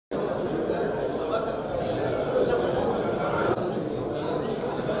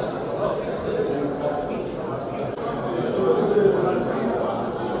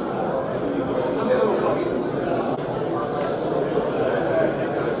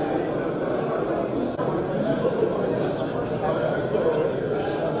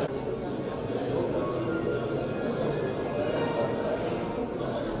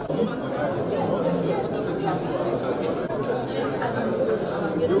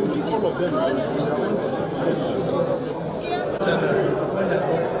all of them.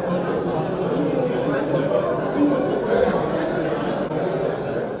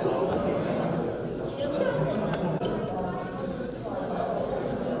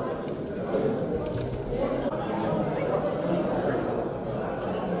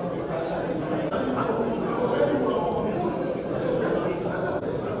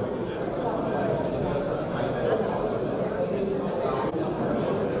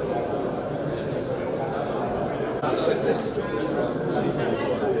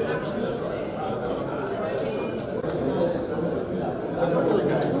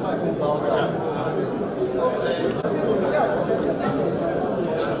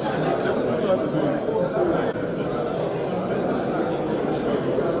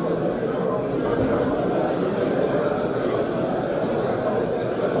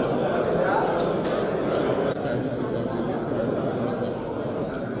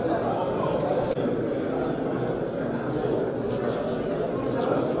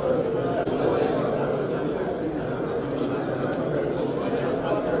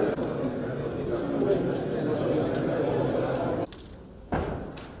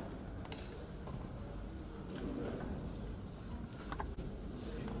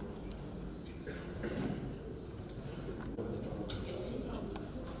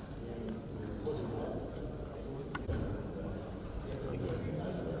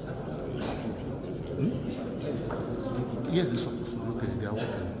 Yes, it's okay. They are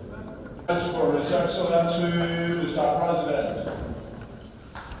working. For His Excellency, Mr. President.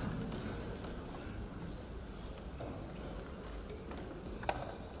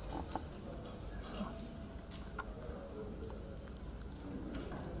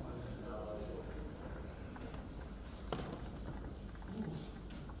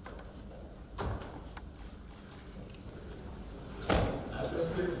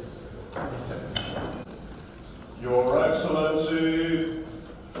 Your Excellency,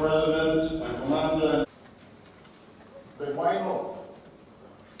 President and Commander. But why not?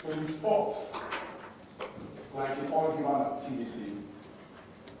 In sports, like in all human activity,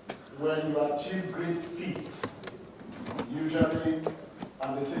 when you achieve great feats, usually,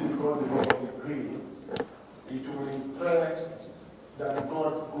 and they say you got the law of the green, it will imply that you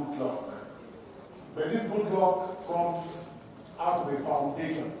got good luck. But this good luck comes out of a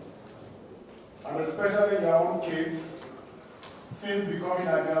foundation. And especially in your own case, since becoming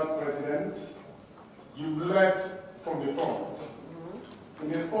Nigeria's president, you led from the front.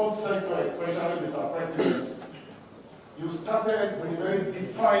 In the sports sector, especially, Mr. President, you started with a very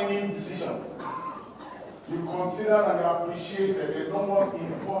defining decision. You consider and you appreciate the enormous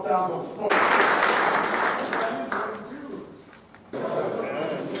importance of sports.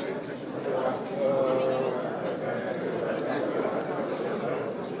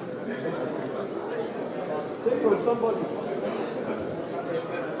 Take from somebody.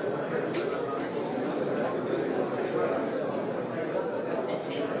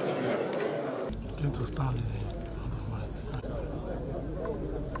 Going to start otherwise.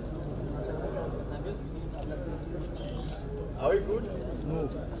 Are we good? No.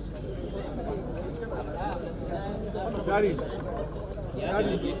 Daddy.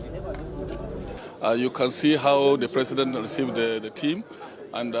 You can see how the president received the team,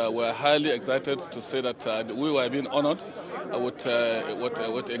 and we're highly excited to say that we were being honored with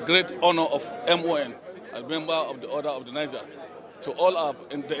a great honor of MON, a member of the Order of the Niger, to all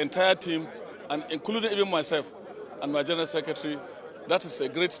the entire team, and including even myself and my General Secretary. That is a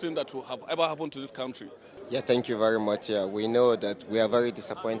great thing that will have ever happened to this country. Yeah, thank you very much. Yeah, we know that we are very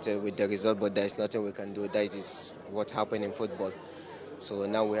disappointed with the result, but there is nothing we can do. That is what happened in football. So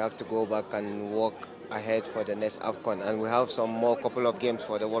now we have to go back and work ahead for the next AFCON, and we have some more couple of games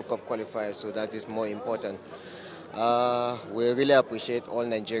for the World Cup qualifiers, so that is more important. We really appreciate all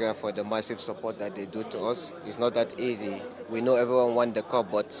Nigeria for the massive support that they do to us. It's not that easy. We know everyone won the cup,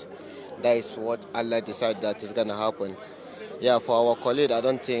 but that is what Allah decided that is going to happen. Yeah, for our colleague, I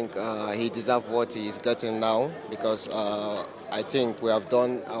don't think he deserves what he is getting now, because I think we have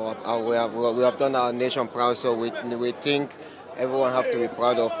done our nation proud. So we think everyone have to be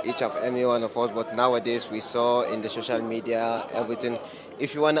proud of each of any one of us. But nowadays we saw in the social media everything.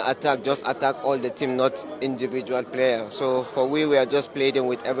 If you want to attack, just attack all the team, not individual players. So for we are just pleading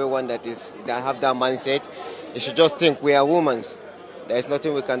with everyone that have that mindset. You should just think we are women. There is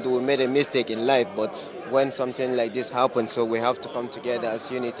nothing we can do. We made a mistake in life, but when something like this happens, so we have to come together as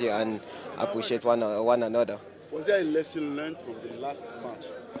unity and appreciate one another. Was there a lesson learned from the last match,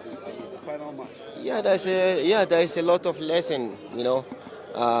 the final match? Yeah, there is a lot of lesson. You know,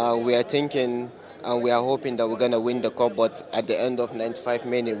 we are thinking and we are hoping that we're going to win the cup. But at the end of 95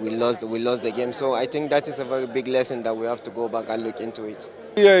 minutes, we lost the game. So I think that is a very big lesson that we have to go back and look into it.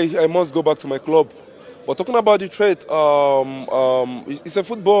 Yeah, I must go back to my club. But talking about the trade, it's a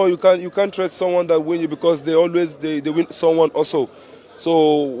football. You can't trade someone that win you because they win someone also.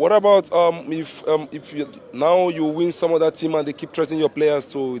 So what about if now you win some other team and they keep trading your players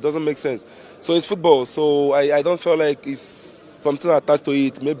too? It doesn't make sense. So it's football. So I don't feel like it's something attached to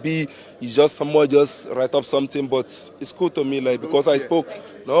it. Maybe it's just someone just write up something, but it's cool to me. Like because I spoke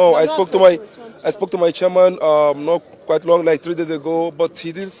to my chairman not quite long, like 3 days ago, but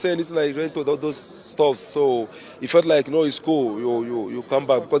he didn't say anything like related to those stuff. So he felt like no, it's cool. You come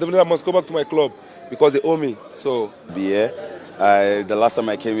back because definitely I must go back to my club because they owe me. So Be here. The last time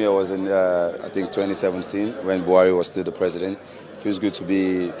I came here was in I think 2017 when Buhari was still the president. Feels good to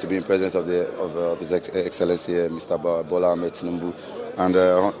be in presence of His Excellency Mr. Bola Ahmed TINUBU and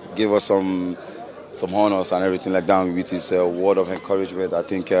give us some honors and everything like that with his word of encouragement. I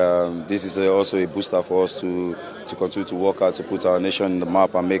think this is also a booster for us to continue to work out to put our nation in the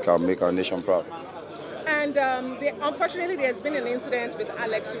map and make our nation proud. And unfortunately, there's been an incident with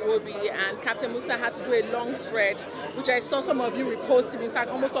Alex Iwobi, and Captain Musa had to do a long thread, which I saw some of you reposting. In fact,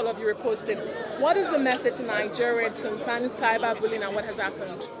 almost all of you reposting. What is the message to Nigerians concerning cyberbullying and what has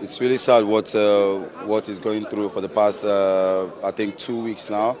happened? It's really sad what is going through for the past I think 2 weeks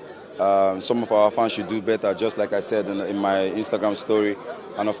now. Some of our fans should do better, just like I said in my Instagram story.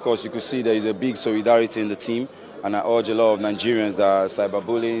 And of course, you could see there is a big solidarity in the team. And I urge a lot of Nigerians that are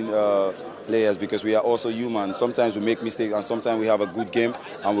cyberbullying players, because we are also human. Sometimes we make mistakes and sometimes we have a good game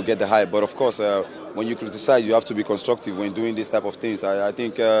and we get the hype. But of course, when you criticize, you have to be constructive when doing this type of things. I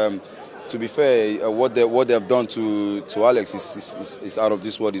think, to be fair, what they have done to Alex is out of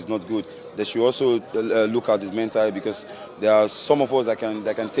this world. Is not good. They should also look at his mental, because there are some of us that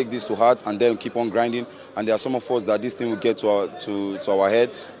can take this to heart and then keep on grinding, and there are some of us that this thing will get to our head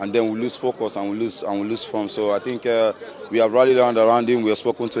and then we lose focus and we lose form. So I think we have rallied around him. We have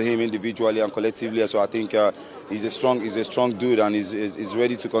spoken to him individually and collectively. So I think he's a strong dude and he's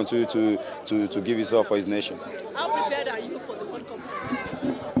ready to continue to give his all for his nation. How prepared are you for the World Cup?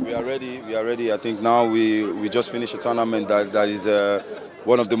 We are ready. I think now we just finished a tournament that is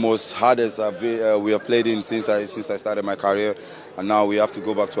one of the most hardest we have played in since I started my career, and now we have to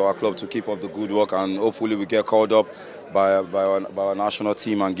go back to our club to keep up the good work, and hopefully we get called up by our national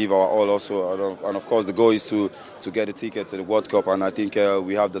team and give our all also. And of course the goal is to get a ticket to the World Cup, and I think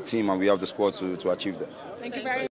we have the team and we have the squad to achieve that. Thank you very much.